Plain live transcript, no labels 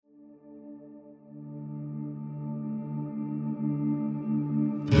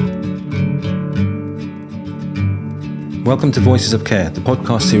Welcome to Voices of Care, the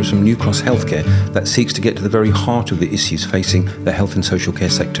podcast series from New Cross Healthcare that seeks to get to the very heart of the issues facing the health and social care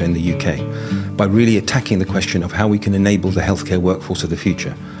sector in the UK by really attacking the question of how we can enable the healthcare workforce of the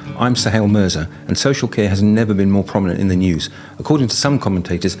future. I'm Sahel Mirza, and social care has never been more prominent in the news. According to some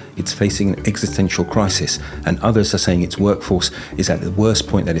commentators, it's facing an existential crisis, and others are saying its workforce is at the worst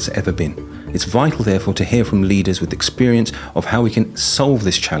point that it's ever been. It's vital, therefore, to hear from leaders with experience of how we can solve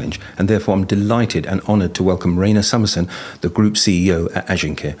this challenge, and therefore I'm delighted and honoured to welcome Raina Summerson, the Group CEO at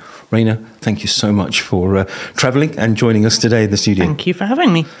Agencare. Raina, thank you so much for travelling and joining us today in the studio. Thank you for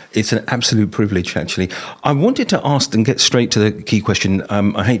having me. It's an absolute privilege, actually. I wanted to ask and get straight to the key question.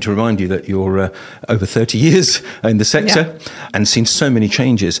 I hate to remind you that you're over 30 years in the sector and seen so many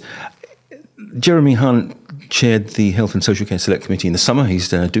changes. Jeremy Hunt chaired the Health and Social Care Select Committee in the summer. He's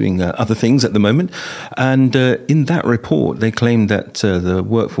doing other things at the moment. And in that report, they claimed that the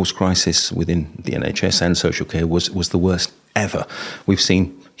workforce crisis within the NHS and social care was the worst ever. We've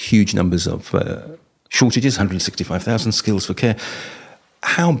seen huge numbers of shortages, 165,000 skills for care.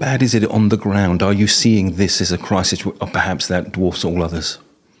 How bad is it on the ground? Are you seeing this as a crisis, or perhaps that dwarfs all others?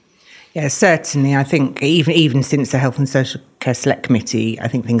 Yeah, certainly. I think even since the Health and Social Care Select Committee, I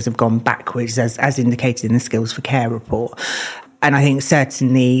think things have gone backwards, as indicated in the Skills for Care report. And I think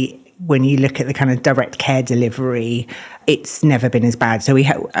certainly when you look at the kind of direct care delivery, it's never been as bad. So we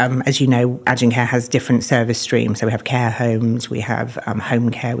have, as you know, Agencare has different service streams. So we have care homes, we have home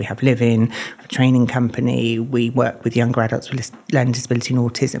care, we have live-in, a training company. We work with younger adults with learning disability and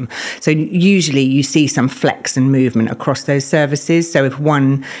autism. So usually you see some flex and movement across those services. So if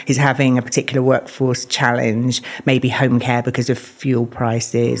one is having a particular workforce challenge, maybe home care because of fuel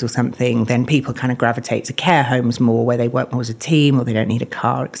prices or something, then people kind of gravitate to care homes more, where they work more as a team or they don't need a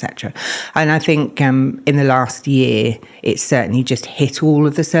car, etc. And I think in the last year, it's certainly just hit all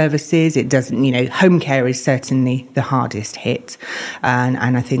of the services. It doesn't, home care is certainly the hardest hit.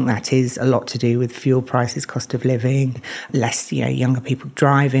 And I think that is a lot to do with fuel prices, cost of living, less, younger people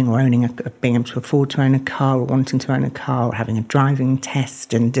driving or being able to afford to own a car or wanting to own a car or having a driving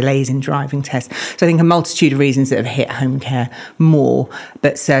test and delays in driving tests. So I think a multitude of reasons that have hit home care more,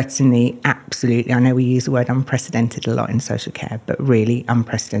 but certainly, absolutely, I know we use the word unprecedented a lot in social care, but really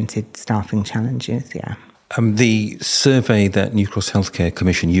unprecedented staffing challenges, yeah. The survey that New Cross Healthcare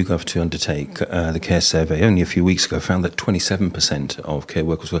commissioned YouGov to undertake, the care survey, only a few weeks ago, found that 27% of care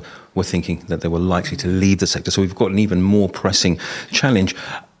workers were thinking that they were likely to leave the sector. So we've got an even more pressing challenge.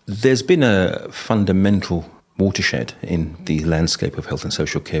 There's been a fundamental watershed in the landscape of health and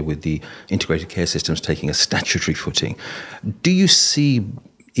social care with the integrated care systems taking a statutory footing. Do you see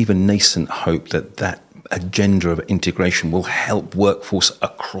even nascent hope that agenda of integration will help workforce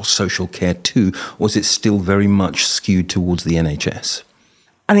across social care too, or is it still very much skewed towards the NHS?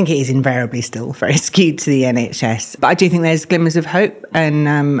 I think it is invariably still very skewed to the NHS, but I do think there's glimmers of hope.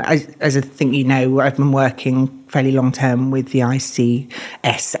 And as I think I've been working fairly long term with the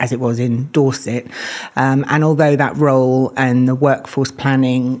ICS, as it was in Dorset. And although that role and the workforce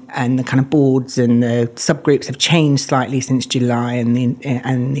planning and the kind of boards and the subgroups have changed slightly since July and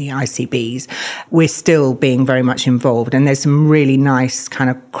the ICBs, we're still being very much involved. And there's some really nice kind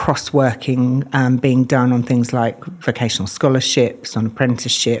of cross-working being done on things like vocational scholarships, on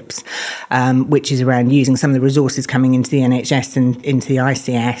apprenticeships, which is around using some of the resources coming into the NHS and into the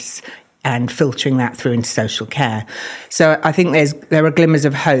ICS and filtering that through into social care. So I think there are glimmers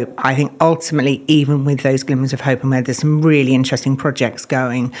of hope. I think ultimately, even with those glimmers of hope and where there's some really interesting projects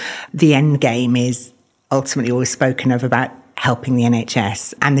going, the end game is ultimately always spoken of about helping the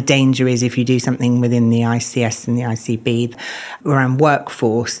NHS. And the danger is if you do something within the ICS and the ICB around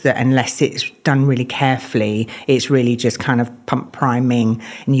workforce, that unless it's done really carefully, it's really just kind of pump priming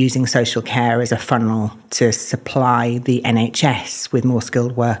and using social care as a funnel to supply the NHS with more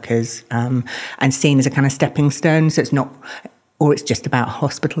skilled workers and seen as a kind of stepping stone. So it's not, or it's just about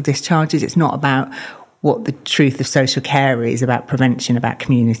hospital discharges. It's not about what the truth of social care is, about prevention, about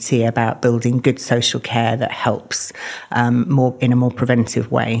community, about building good social care that helps more in a more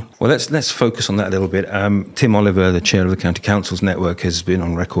preventive way. Well, let's focus on that a little bit. Tim Oliver, the chair of the County Councils Network, has been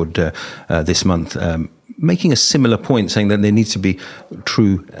on record this month making a similar point, saying that there needs to be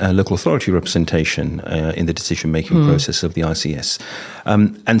true local authority representation in the decision-making process of the ICS.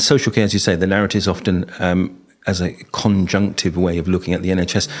 And social care, as you say, the narrative is often as a conjunctive way of looking at the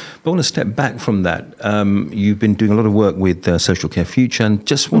NHS. But I want to step back from that. You've been doing a lot of work with Social Care Future, and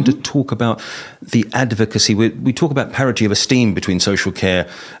just want to talk about the advocacy. We talk about parity of esteem between social care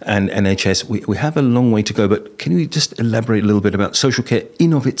and NHS. We have a long way to go, but can you just elaborate a little bit about social care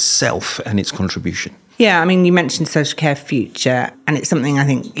in of itself and its contribution? Yeah, I mean, you mentioned social care future, and it's something I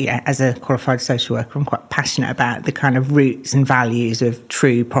think, as a qualified social worker, I'm quite passionate about, the kind of roots and values of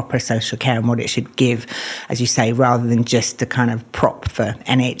true, proper social care and what it should give, as you say, rather than just a kind of prop for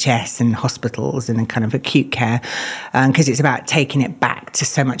NHS and hospitals and kind of acute care, because it's about taking it back to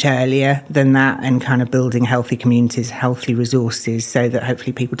so much earlier than that and kind of building healthy communities, healthy resources, so that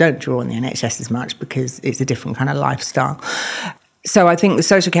hopefully people don't draw on the NHS as much because it's a different kind of lifestyle. So I think the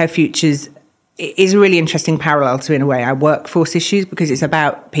social care futures is a really interesting parallel to, in a way, our workforce issues, because it's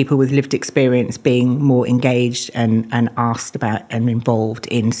about people with lived experience being more engaged and asked about and involved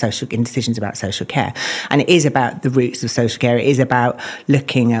in decisions about social care. And it is about the roots of social care. It is about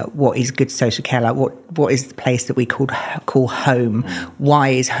looking at what is good social care, like what is the place that we call home? Why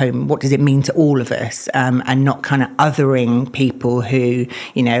is home? What does it mean to all of us? And not kind of othering people who,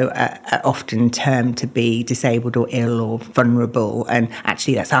 are often termed to be disabled or ill or vulnerable. And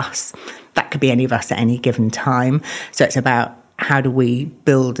actually, that's us. That could be any of us at any given time. So it's about how do we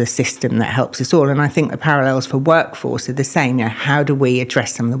build a system that helps us all? And I think the parallels for workforce are the same. How do we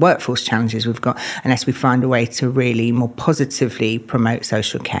address some of the workforce challenges we've got, unless we find a way to really more positively promote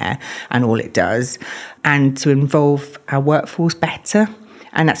social care and all it does, and to involve our workforce better?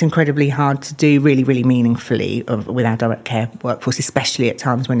 And that's incredibly hard to do really, really meaningfully with our direct care workforce, especially at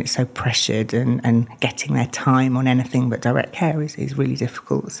times when it's so pressured, and getting their time on anything but direct care is really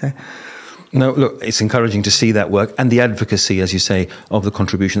difficult. So. No, look, it's encouraging to see that work and the advocacy, as you say, of the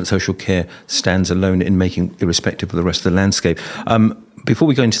contribution that social care stands alone in making, irrespective of the rest of the landscape. Before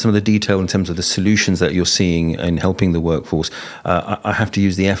we go into some of the detail in terms of the solutions that you're seeing in helping the workforce, I have to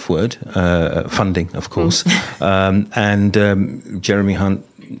use the F word, funding, of course. Jeremy Hunt,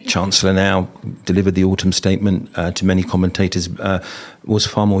 Chancellor now, delivered the autumn statement to many commentators, was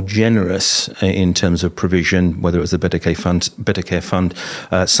far more generous in terms of provision, whether it was the Better Care Fund.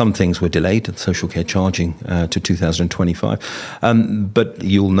 Some things were delayed, the social care charging to 2025. But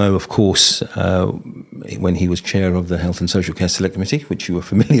you'll know, of course, when he was chair of the Health and Social Care Select Committee, which you were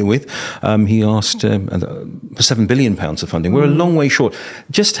familiar with, he asked for £7 billion of funding. We're a long way short.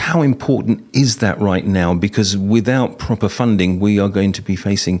 Just how important is that right now? Because without proper funding, we are going to be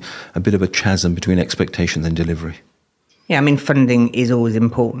facing a bit of a chasm between expectations and delivery. Yeah, I mean, funding is always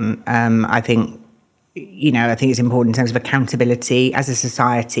important. I think it's important in terms of accountability as a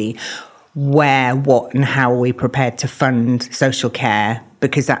society. Where, what and how are we prepared to fund social care,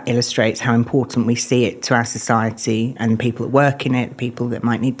 because that illustrates how important we see it to our society and people that work in it, people that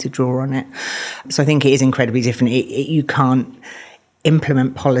might need to draw on it. So I think it is incredibly different. You can't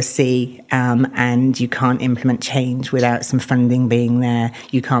implement policy and you can't implement change without some funding being there.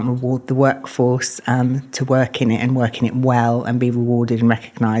 You can't reward the workforce to work in it and work in it well and be rewarded and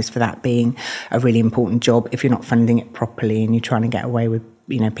recognised for that being a really important job if you're not funding it properly and you're trying to get away with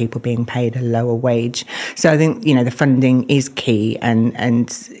people being paid a lower wage. So I think the funding is key, and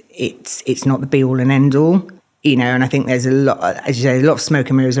it's not the be all and end all. And I think there's a lot, as you say, a lot of smoke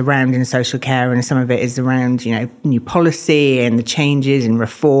and mirrors around in social care, and some of it is around, new policy and the changes and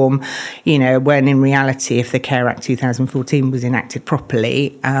reform, when in reality, if the Care Act 2014 was enacted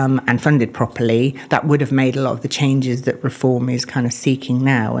properly and funded properly, that would have made a lot of the changes that reform is kind of seeking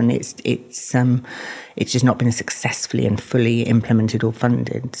now. And it's just not been successfully and fully implemented or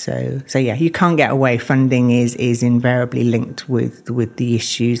funded. So yeah, you can't get away. Funding is invariably linked with the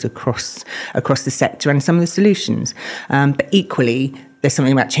issues across the sector and some of the solutions. But equally, there's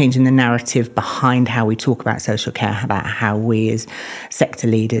something about changing the narrative behind how we talk about social care, about how we as sector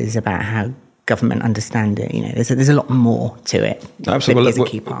leaders, about how government understand it. There's a lot more to it. Absolutely. It is a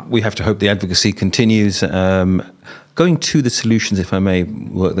key part. We have to hope the advocacy continues. Going to the solutions, if I may,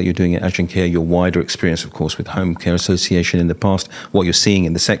 work that you're doing at Ashton Care, your wider experience, of course, with Home Care Association in the past, what you're seeing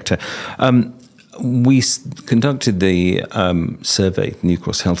in the sector. We conducted the survey, New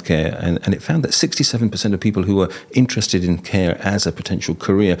Cross Healthcare, and it found that 67% of people who were interested in care as a potential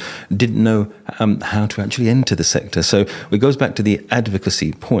career didn't know how to actually enter the sector. So it goes back to the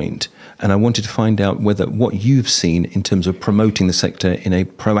advocacy point, and I wanted to find out whether what you've seen in terms of promoting the sector in a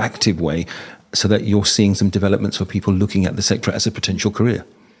proactive way, so that you're seeing some developments for people looking at the sector as a potential career.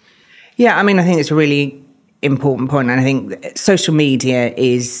 Yeah, I mean, I think it's a really important point, and I think social media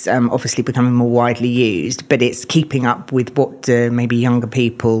is obviously becoming more widely used, but it's keeping up with what maybe younger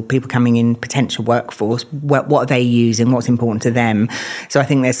people coming in potential workforce, what are they using, what's important to them. So I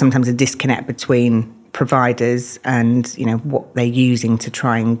think there's sometimes a disconnect between providers and what they're using to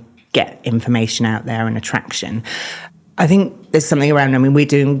try and get information out there and attraction. I think there's something around, we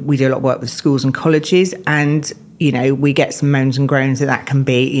do a lot of work with schools and colleges, and we get some moans and groans that can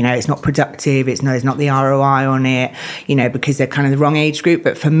be, it's not productive, there's not the ROI on it, because they're kind of the wrong age group.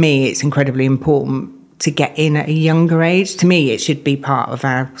 But for me, it's incredibly important to get in at a younger age. To me, it should be part of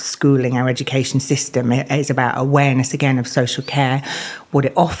our schooling, our education system. It's about awareness, again, of social care, what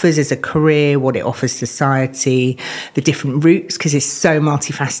it offers as a career, what it offers society, the different routes, because it's so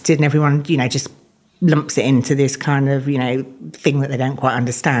multifaceted and everyone, just lumps it into this kind of, thing that they don't quite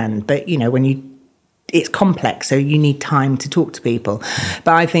understand. But, it's complex, so you need time to talk to people.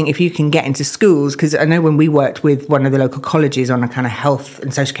 But I think if you can get into schools, because I know when we worked with one of the local colleges on a kind of health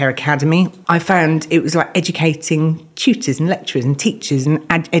and social care academy, I found it was like educating tutors and lecturers and teachers and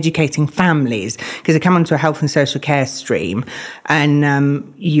educating families, because they come onto a health and social care stream,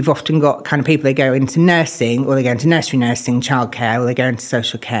 and you've often got kind of people, they go into nursing, or they go into nursery nursing, childcare, or they go into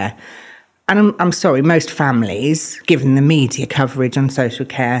social care. And I'm sorry, most families, given the media coverage on social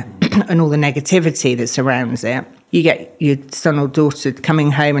care and all the negativity that surrounds it, you get your son or daughter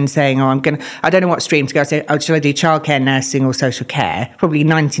coming home and saying, I don't know what stream to go. I say, shall I do childcare, nursing or social care? Probably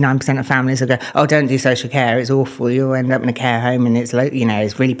 99% of families will go, don't do social care, it's awful. You'll end up in a care home and it's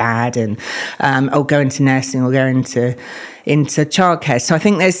really bad. And go into nursing or go into childcare. So I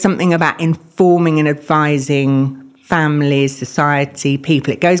think there's something about informing and advising families, society,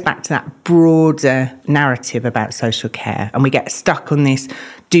 people. It goes back to that broader narrative about social care. And we get stuck on this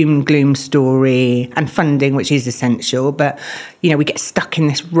doom and gloom story, and funding, which is essential. But, we get stuck in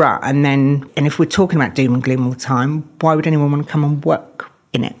this rut. And if we're talking about doom and gloom all the time, why would anyone want to come and work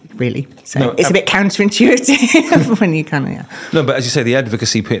in it, really? So it's a bit counterintuitive when you kind of... No, but as you say, the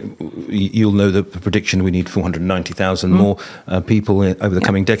advocacy pit, you'll know the prediction, we need 490,000 more people over the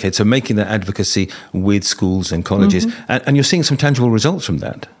coming decade. So making that advocacy with schools and colleges, and you're seeing some tangible results from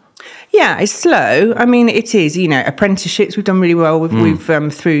that. Yeah, it's slow. I mean, it is, apprenticeships, we've done really well. We've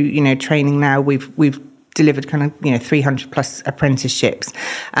through, training now, we've delivered kind of 300 plus apprenticeships,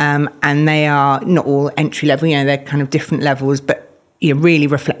 and they are not all entry level, they're kind of different levels, but really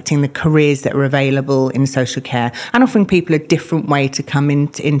reflecting the careers that are available in social care and offering people a different way to come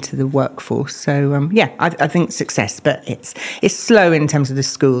into the workforce. So, I think success, but it's slow in terms of the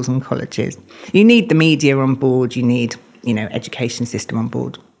schools and colleges. You need the media on board, you need, education system on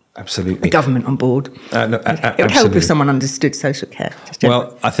board. Absolutely. The government on board. It would help if someone understood social care.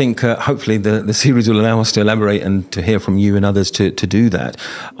 Well, I think hopefully the series will allow us to elaborate and to hear from you and others to do that.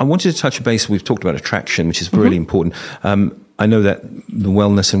 I wanted to touch base, we've talked about attraction, which is really important. I know that the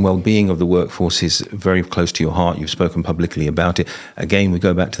wellness and well-being of the workforce is very close to your heart. You've spoken publicly about it. Again, we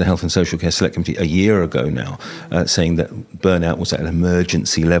go back to the Health and Social Care Select Committee a year ago now, saying that burnout was at an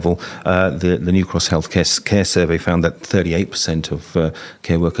emergency level. The New Cross Health Care Survey found that 38% of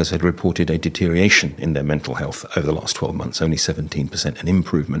care workers had reported a deterioration in their mental health over the last 12 months, only 17% an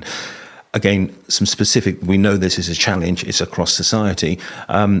improvement. Again, some specific, we know this is a challenge, it's across society.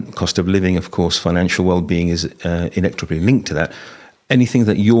 Cost of living, of course, financial well-being is inextricably linked to that. Anything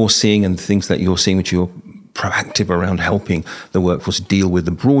that you're seeing and things that you're seeing which you're proactive around helping the workforce deal with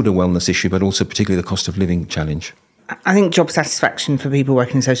the broader wellness issue, but also particularly the cost of living challenge? I think job satisfaction for people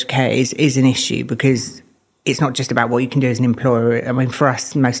working in social care is an issue, because it's not just about what you can do as an employer. I mean, for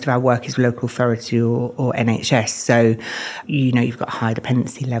us, most of our work is local authority or NHS. So, you've got high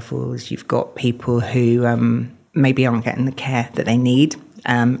dependency levels. You've got people who maybe aren't getting the care that they need.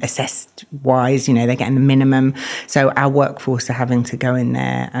 Assessed wise, they're getting the minimum. So our workforce are having to go in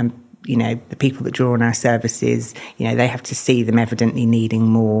there and, the people that draw on our services, they have to see them evidently needing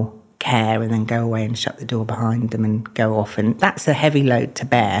more care and then go away and shut the door behind them and go off, and that's a heavy load to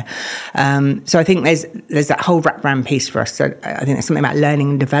bear. So I think there's that whole wraparound piece for us. So I think there's something about learning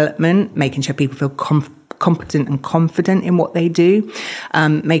and development, making sure people feel competent and confident in what they do,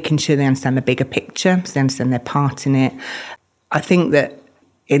 making sure they understand the bigger picture, so they understand their part in it. I think that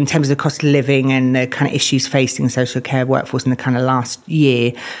in terms of the cost of living and the kind of issues facing the social care workforce in the kind of last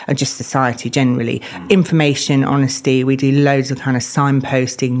year, and just society generally, information, honesty, we do loads of kind of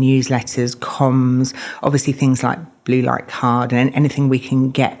signposting, newsletters, comms, obviously things like Blue Light Card and anything we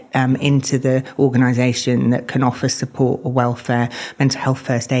can get into the organisation that can offer support or welfare, mental health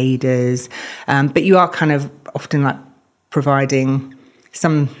first aiders. But you are kind of often like providing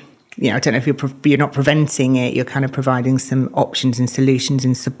some... I don't know if you're not preventing it, you're kind of providing some options and solutions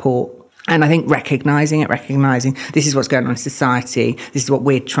and support. And I think recognising this is what's going on in society, this is what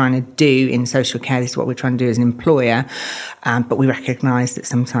we're trying to do in social care, this is what we're trying to do as an employer. But we recognise that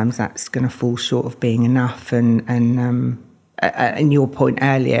sometimes that's going to fall short of being enough. And your point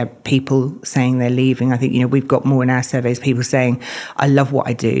earlier, people saying they're leaving, I think, we've got more in our surveys, people saying, I love what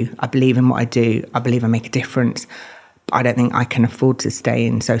I do, I believe in what I do, I believe I make a difference. I don't think I can afford to stay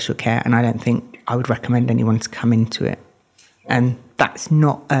in social care, and I don't think I would recommend anyone to come into it. And that's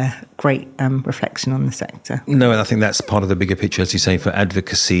not a great reflection on the sector. No, and I think that's part of the bigger picture, as you say, for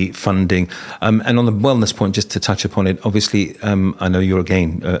advocacy, funding. And on the wellness point, just to touch upon it, obviously, I know you're,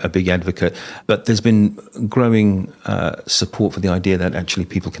 again, a big advocate, but there's been growing support for the idea that actually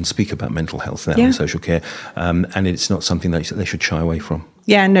people can speak about mental health now in social care, and it's not something that they should shy away from.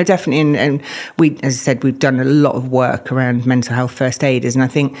 Yeah, no, definitely. And we, as I said, we've done a lot of work around mental health first aiders, and I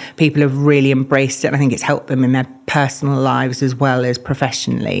think people have really embraced it. And I think it's helped them in their personal lives as well as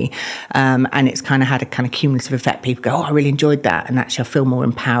professionally. And it's kind of had a kind of cumulative effect. People go, oh, I really enjoyed that. And actually I feel more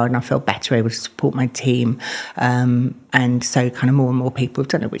empowered and I feel better able to support my team. And so kind of more and more people have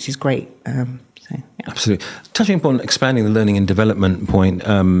done it, which is great. Absolutely. Touching upon expanding the learning and development point,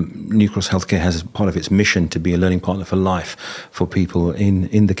 New Cross Healthcare has as part of its mission to be a learning partner for life for people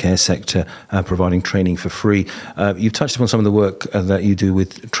in the care sector, providing training for free. You've touched upon some of the work that you do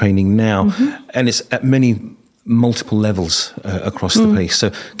with training now, and it's at multiple levels across the place. So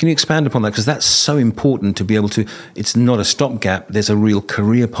can you expand upon that? Because that's so important to be able to, it's not a stopgap, there's a real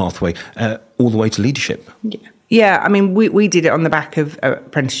career pathway all the way to leadership. Yeah, I mean, we did it on the back of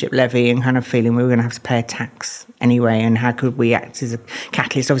apprenticeship levy and kind of feeling we were going to have to pay a tax anyway, and how could we act as a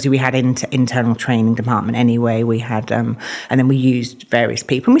catalyst? Obviously, we had an internal training department anyway. We had, and then we used various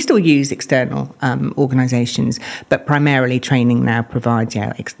people, and we still use external organisations, but primarily training now provides,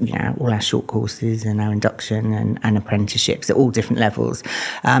 all our short courses and our induction and apprenticeships at all different levels,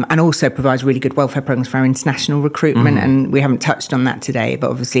 and also provides really good welfare programmes for our international recruitment. And we haven't touched on that today, but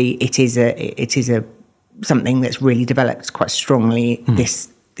obviously it is a something that's really developed quite strongly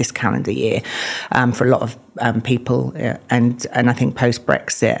this calendar year for a lot of people, and I think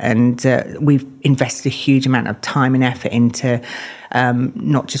post-Brexit. And we've invested a huge amount of time and effort into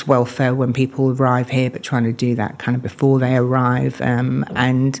not just welfare when people arrive here, but trying to do that kind of before they arrive.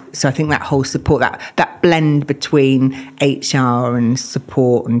 And so I think that whole support, that blend between HR and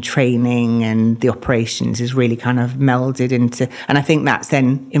support and training and the operations is really kind of melded into, and I think that's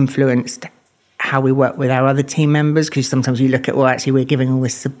then influenced how we work with our other team members, because sometimes you look at, well, actually we're giving all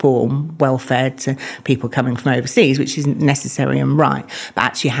this support and welfare to people coming from overseas, which isn't necessary and right, but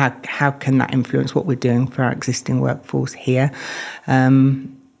actually how can that influence what we're doing for our existing workforce here?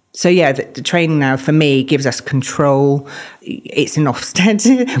 So yeah, the training now for me gives us control. It's an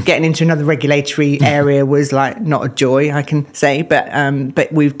Ofsted. Getting into another regulatory area was like not a joy, I can say,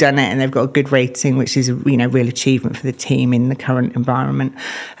 but we've done it, and they've got a good rating, which is a real achievement for the team in the current environment.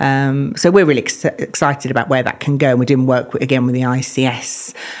 So we're really excited about where that can go. And we're doing work with the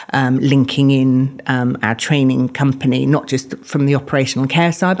ICS, linking in our training company, not just from the operational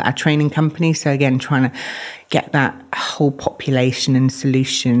care side, but our training company. So again, trying to get that whole population and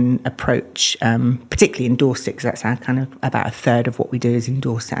solution approach, particularly in Dorset, because that's our kind of about a third of what we do is in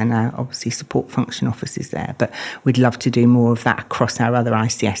Dorset, and our obviously support function offices there. But we'd love to do more of that across our other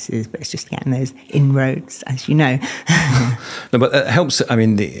ICSs, but it's just getting those inroads, as you know. No, but it helps. I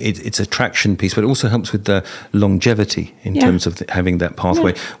mean, it's a traction piece, but it also helps with the longevity in terms of having that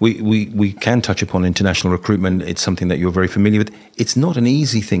pathway. Yeah. We can touch upon international recruitment. It's something that you're very familiar with. It's not an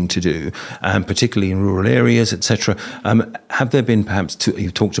easy thing to do, particularly in rural areas, etc. Have there been perhaps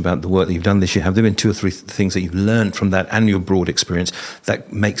you've talked about the work that you've done this year, have there been 2 or 3 things that you've learned from that and your broad experience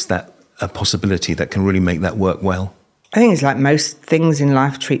that makes that a possibility, that can really make that work well? I think it's like most things in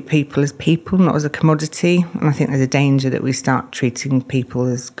life, treat people as people, not as a commodity. And I think there's a danger that we start treating people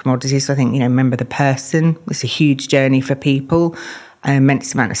as commodities. So I think, remember the person. It's a huge journey for people, an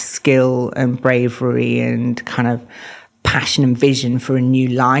immense amount of skill and bravery and kind of passion and vision for a new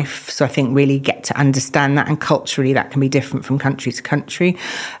life. So I think really get to understand that, and culturally that can be different from country to country.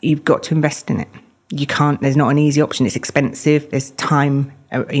 You've got to invest in it. You can't, there's not an easy option. It's expensive. There's time,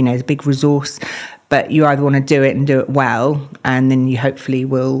 it's a big resource, but you either want to do it and do it well, and then you hopefully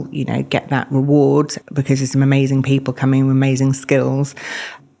will, get that reward, because there's some amazing people coming with amazing skills.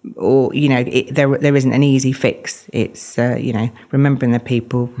 Or, there isn't an easy fix. It's, remembering the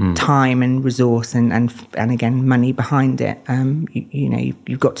people, time and resource and again, money behind it.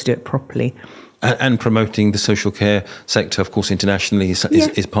 You've got to do it properly. And promoting the social care sector, of course, internationally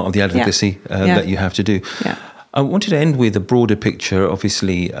is part of the advocacy that you have to do. Yeah. I wanted to end with a broader picture.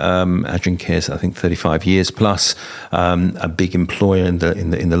 Obviously, Adrian Care's, I think, 35 years plus, a big employer in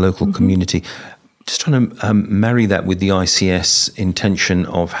the local community. Just trying to marry that with the ICS intention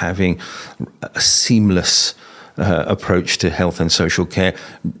of having a seamless approach to health and social care.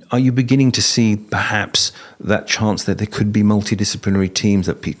 Are you beginning to see perhaps that chance that there could be multidisciplinary teams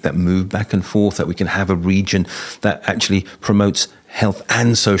that move back and forth, that we can have a region that actually promotes health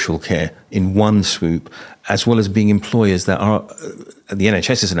and social care in one swoop, as well as being employers that are, the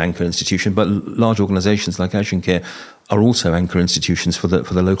NHS is an anchor institution, but large organisations like Adrian Care are also anchor institutions for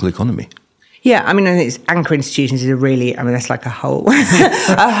the local economy. Yeah, I mean, and it's anchor institutions is that's like a whole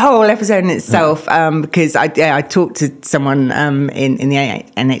a whole episode in itself. Because I talked to someone in the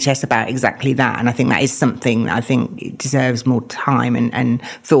NHS about exactly that, and I think that is something that I think deserves more time and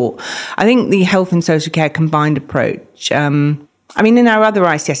thought. I think the health and social care combined approach. I mean, in our other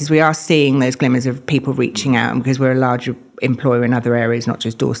ICSs, we are seeing those glimmers of people reaching out, and because we're a larger employer in other areas, not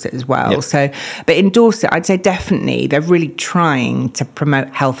just Dorset as well. Yep. So, but in Dorset, I'd say definitely they're really trying to promote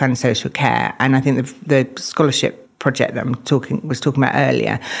health and social care. And I think the scholarship project that was talking about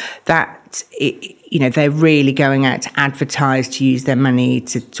earlier, that they're really going out to advertise, to use their money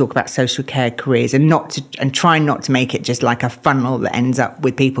to talk about social care careers, and try not to make it just like a funnel that ends up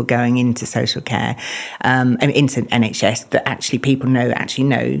with people going into social care and into NHS. That actually people know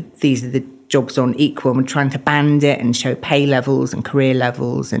these are the jobs on equal, and trying to band it and show pay levels and career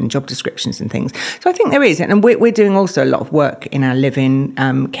levels and job descriptions and things. So I think there is, and we're doing also a lot of work in our live-in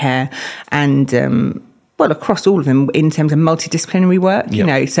care and across all of them in terms of multidisciplinary work.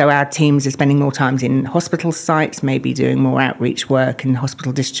 Yep. So our teams are spending more time in hospital sites, maybe doing more outreach work and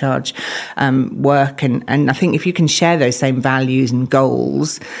hospital discharge work. And I think if you can share those same values and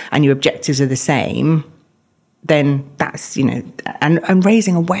goals and your objectives are the same, then that's, and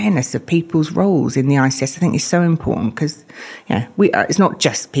raising awareness of people's roles in the ICS, I think is so important because, it's not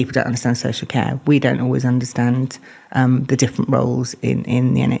just people don't understand social care. We don't always understand the different roles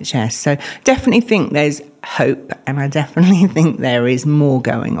in the NHS. So definitely think there's hope, and I definitely think there is more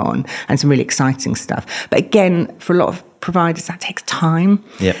going on and some really exciting stuff. But again, for a lot of providers, that takes time.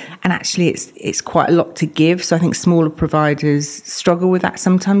 Yep. And actually it's quite a lot to give. So I think smaller providers struggle with that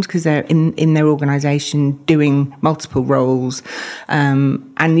sometimes because they're in their organisation doing multiple roles. And,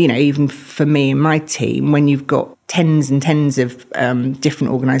 even for me and my team, when you've got tens and tens of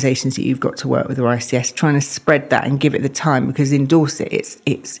different organisations that you've got to work with, or ICS, trying to spread that and give it the time, because in Dorset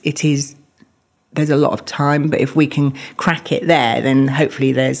it is there's a lot of time, but if we can crack it there, then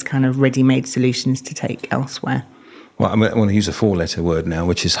hopefully there's kind of ready-made solutions to take elsewhere. Well, I want to use a four-letter word now,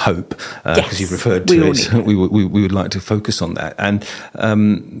 which is hope, because yes, you've referred to it. We would like to focus on that. And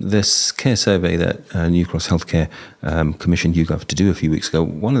this care survey that New Cross Healthcare commissioned YouGov to do a few weeks ago,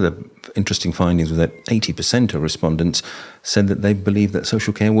 one of the interesting findings was that 80% of respondents said that they believed that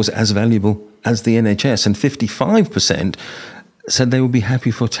social care was as valuable as the NHS, and 55% said they would be happy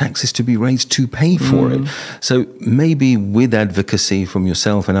for taxes to be raised to pay for it. So maybe with advocacy from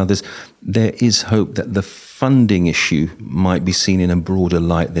yourself and others, there is hope that the funding issue might be seen in a broader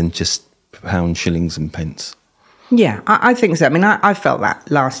light than just pounds, shillings and pence. Yeah, I think so. I mean, I felt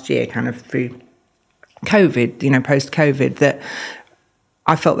that last year kind of through COVID, post-COVID, that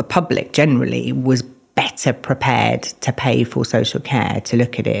I felt the public generally was better prepared to pay for social care, to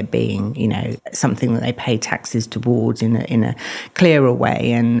look at it being, something that they pay taxes towards in a clearer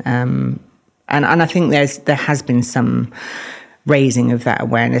way. And I think there has been some raising of that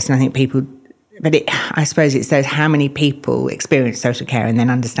awareness. And I think people, I suppose it's those how many people experience social care and then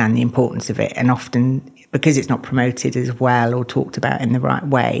understand the importance of it. And often because it's not promoted as well or talked about in the right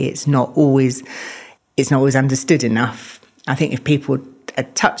way, it's not always understood enough. I think if people are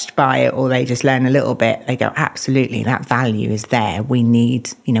touched by it, or they just learn a little bit, they go, absolutely, that value is there. We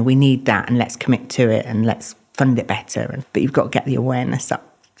need that, and let's commit to it, and let's fund it better. But you've got to get the awareness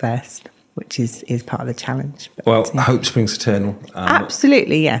up first, which is part of the challenge. But, hope springs eternal.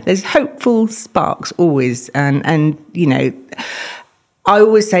 Absolutely, yeah. There's hopeful sparks always, and I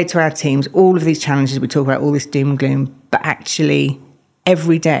always say to our teams, all of these challenges we talk about, all this doom and gloom, but actually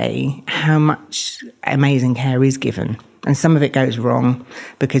every day, how much amazing care is given. And some of it goes wrong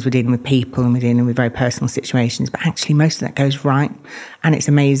because we're dealing with people and we're dealing with very personal situations. But actually, most of that goes right. And it's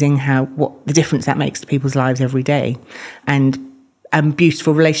amazing what the difference that makes to people's lives every day. And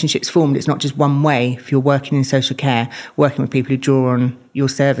beautiful relationships formed. It's not just one way. If you're working in social care, working with people who draw on your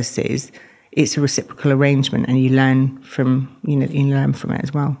services, it's a reciprocal arrangement, and you learn from it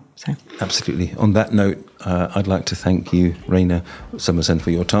as well. So absolutely. On that note, I'd like to thank you, Raina Summerson, for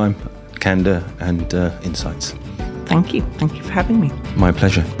your time, candour, and insights. Thank you. Thank you for having me. My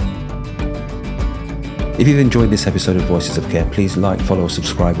pleasure. If you've enjoyed this episode of Voices of Care, please like, follow, or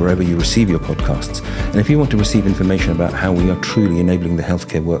subscribe wherever you receive your podcasts. And if you want to receive information about how we are truly enabling the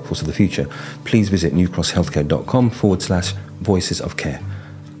healthcare workforce of the future, please visit newcrosshealthcare.com/voices of care.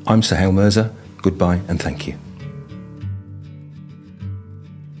 I'm Sahel Mirza. Goodbye and thank you.